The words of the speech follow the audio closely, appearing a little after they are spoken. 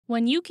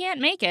When you can't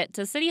make it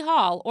to City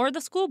Hall or the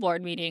school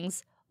board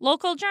meetings,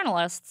 local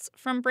journalists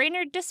from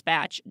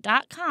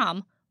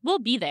BrainerdDispatch.com will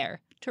be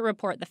there to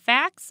report the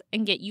facts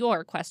and get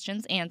your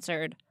questions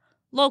answered.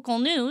 Local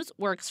news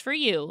works for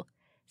you.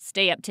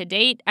 Stay up to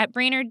date at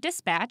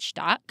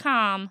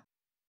BrainerdDispatch.com.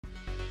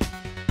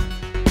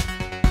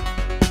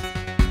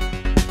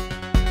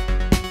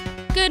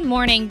 Good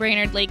morning,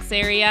 Brainerd Lakes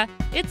area.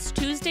 It's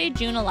Tuesday,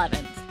 June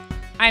 11th.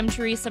 I'm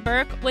Teresa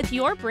Burke with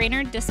your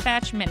Brainerd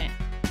Dispatch Minute,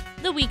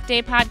 the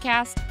weekday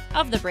podcast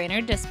of the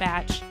Brainerd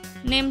Dispatch,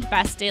 named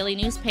Best Daily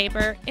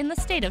Newspaper in the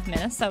state of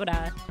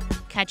Minnesota,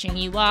 catching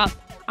you up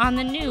on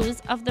the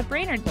news of the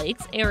Brainerd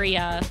Lakes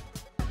area.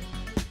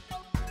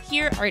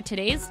 Here are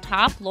today's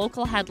top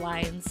local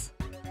headlines.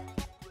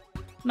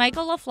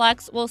 Michael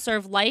LaFlex will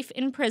serve life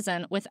in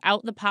prison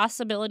without the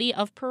possibility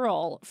of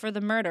parole for the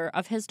murder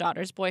of his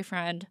daughter's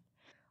boyfriend.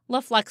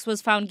 LaFlex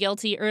was found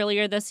guilty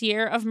earlier this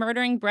year of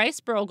murdering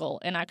Bryce Brogel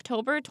in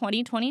October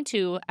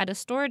 2022 at a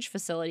storage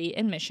facility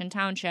in Mission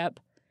Township.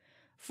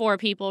 4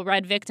 people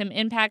read victim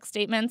impact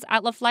statements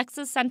at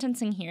LaFlex's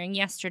sentencing hearing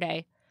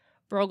yesterday.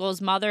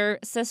 Brogel's mother,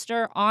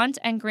 sister, aunt,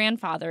 and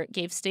grandfather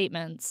gave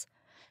statements.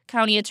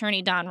 County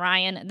Attorney Don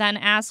Ryan then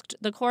asked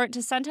the court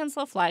to sentence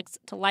LaFlex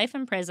to life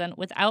in prison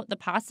without the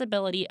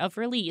possibility of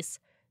release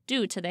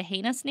due to the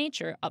heinous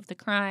nature of the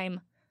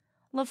crime.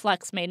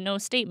 LaFlex made no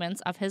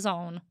statements of his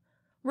own.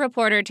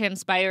 Reporter Tim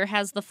Spire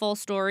has the full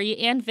story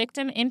and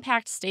victim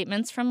impact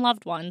statements from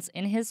loved ones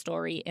in his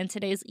story in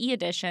today's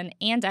e-edition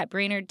and at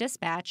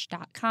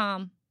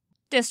BrainerdDispatch.com.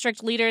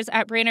 District leaders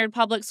at Brainerd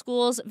Public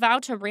Schools vow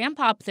to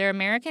ramp up their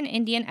American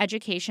Indian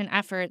education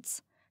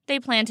efforts. They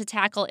plan to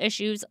tackle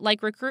issues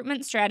like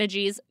recruitment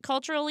strategies,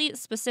 culturally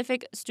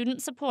specific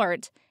student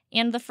support,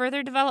 and the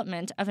further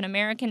development of an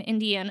American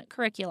Indian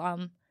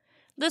curriculum.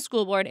 The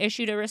school board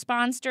issued a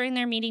response during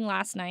their meeting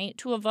last night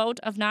to a vote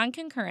of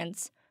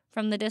non-concurrence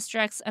from the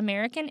district's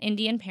American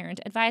Indian Parent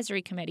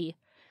Advisory Committee.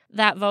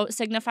 That vote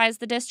signifies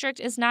the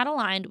district is not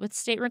aligned with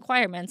state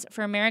requirements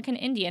for American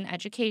Indian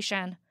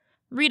education.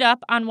 Read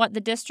up on what the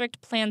district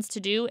plans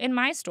to do in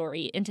my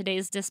story in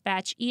today's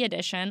Dispatch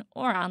e-edition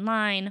or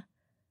online.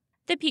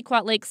 The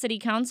Pequot Lake City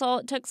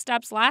Council took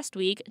steps last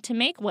week to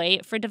make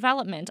way for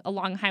development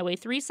along Highway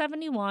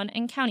 371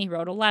 and County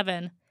Road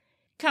 11.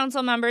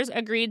 Council members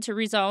agreed to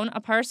rezone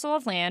a parcel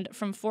of land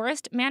from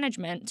forest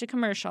management to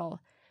commercial.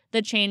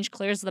 The change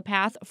clears the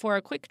path for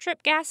a Quick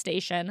Trip gas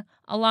station,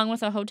 along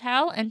with a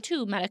hotel and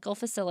 2 medical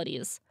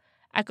facilities.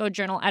 Echo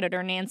Journal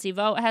editor Nancy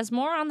Vogt has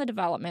more on the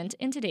development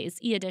in today's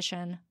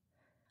e-edition.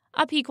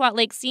 A Pequot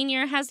Lake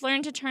senior has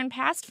learned to turn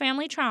past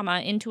family trauma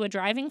into a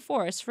driving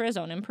force for his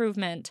own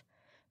improvement.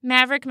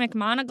 Maverick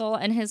McMonigal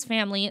and his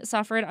family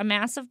suffered a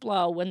massive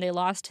blow when they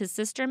lost his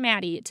sister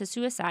Maddie to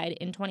suicide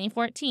in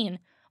 2014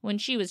 when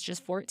she was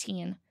just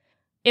 14.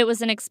 It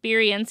was an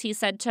experience he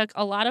said took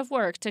a lot of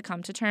work to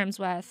come to terms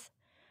with.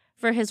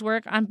 For his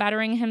work on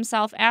bettering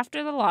himself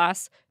after the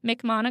loss,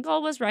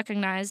 McMonigal was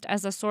recognized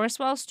as a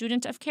Sourcewell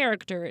Student of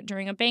Character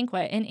during a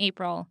banquet in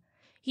April.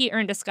 He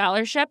earned a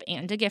scholarship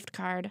and a gift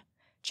card.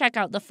 Check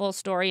out the full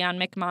story on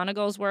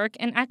McMonigal's work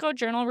and Echo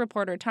Journal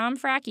reporter Tom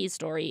Frackie's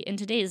story in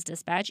today's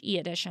Dispatch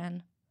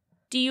e-edition.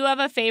 Do you have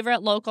a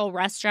favorite local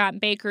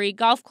restaurant, bakery,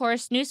 golf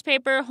course,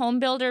 newspaper, home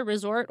builder,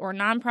 resort, or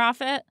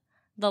nonprofit?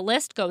 The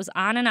list goes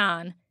on and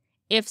on.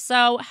 If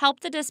so, help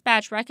the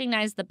Dispatch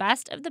recognize the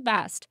best of the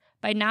best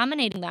by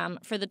nominating them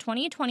for the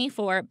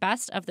 2024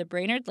 Best of the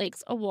Brainerd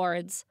Lakes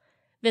Awards.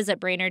 Visit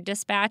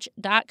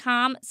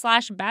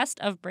BrainerdDispatch.com/Best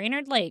of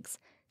Brainerd Lakes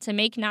to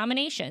make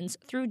nominations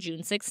through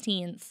June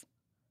 16th.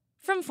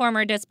 From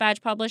former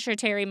Dispatch publisher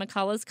Terry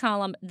McCullough's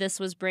column, This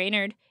Was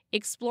Brainerd,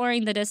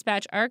 exploring the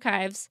Dispatch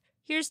archives,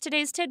 here's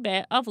today's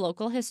tidbit of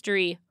local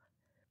history.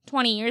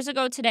 20 years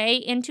ago today,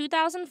 in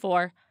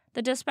 2004,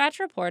 the Dispatch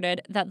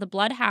reported that the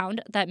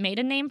bloodhound that made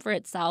a name for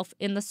itself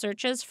in the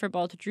searches for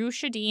both Drew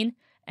Shadeen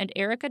and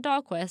Erica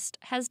Dahlquist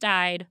has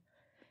died.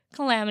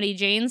 Calamity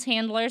Jane's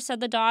handler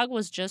said the dog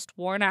was just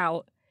worn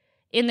out.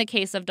 In the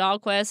case of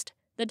Dahlquist,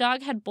 the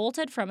dog had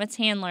bolted from its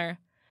handler.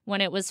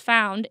 When it was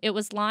found, it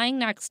was lying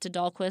next to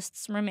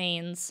Dahlquist's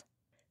remains.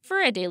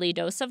 For a daily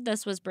dose of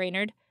This Was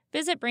Brainerd,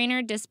 visit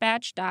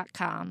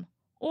BrainerdDispatch.com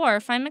or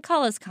find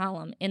McCullough's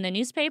column in the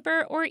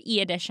newspaper or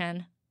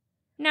e-edition.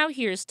 Now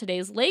here's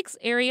today's Lakes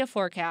area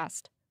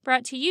forecast,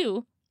 brought to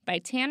you by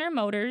Tanner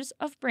Motors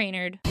of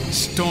Brainerd.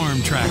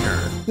 Storm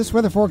Tracker. This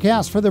weather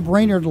forecast for the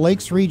Brainerd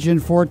Lakes region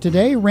for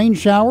today. Rain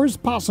showers,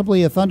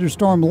 possibly a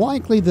thunderstorm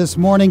likely this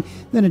morning,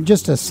 then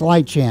just a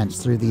slight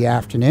chance through the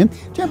afternoon.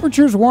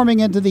 Temperatures warming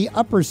into the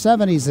upper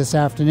 70s this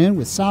afternoon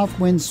with south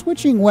winds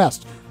switching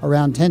west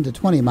around 10 to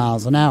 20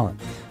 miles an hour.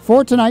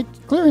 For tonight,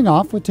 clearing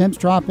off with temps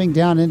dropping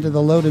down into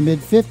the low to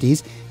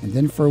mid-50s. And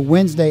then for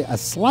Wednesday, a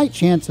slight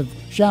chance of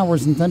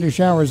showers and thunder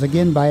showers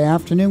again by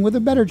afternoon with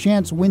a better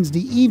chance Wednesday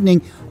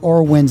evening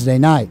or Wednesday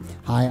night.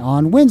 High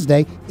on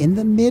Wednesday in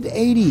the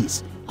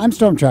mid-80s. I'm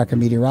Storm Tracker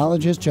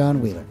meteorologist John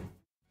Wheeler.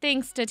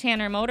 Thanks to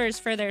Tanner Motors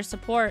for their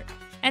support.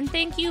 And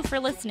thank you for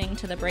listening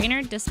to the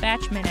Brainerd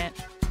Dispatch Minute.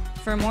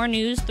 For more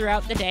news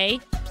throughout the day,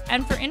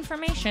 And for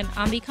information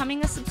on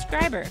becoming a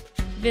subscriber,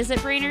 visit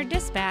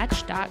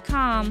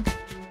BrainerdDispatch.com.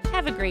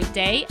 Have a great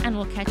day, and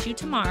we'll catch you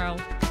tomorrow.